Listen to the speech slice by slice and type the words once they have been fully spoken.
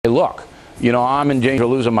Hey, look, you know, I'm in danger of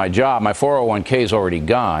losing my job. My 401k is already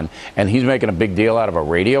gone, and he's making a big deal out of a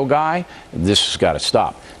radio guy. This has got to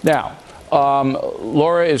stop. Now,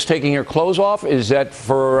 Laura is taking her clothes off. Is that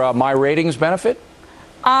for my ratings benefit?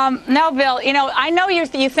 No, Bill, you know, I know you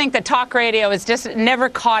think that talk radio is just never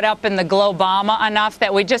caught up in the Globama enough,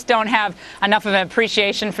 that we just don't have enough of an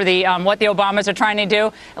appreciation for the what the Obamas are trying to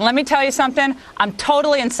do. And let me tell you something, I'm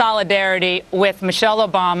totally in solidarity with Michelle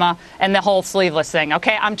Obama and the whole sleeveless thing,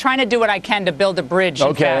 okay? I'm trying to do what I can to build a bridge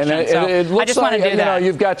in fashion, and so it looks I just want to do that. You know,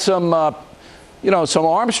 you've got some some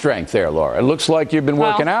arm strength there, Laura. It looks like you've been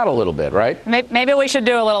working out a little bit, right? Maybe we should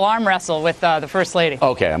do a little arm wrestle with the First Lady.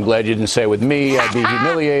 Okay, I'm glad you didn't say with me. I'd be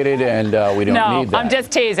humiliated, and we don't need that. No, I'm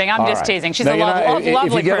just teasing. I'm just teasing. She's a lovely person.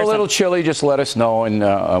 If you get a little chilly, just let us know, and we'll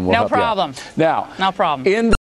help you out. No problem. Now, no problem. In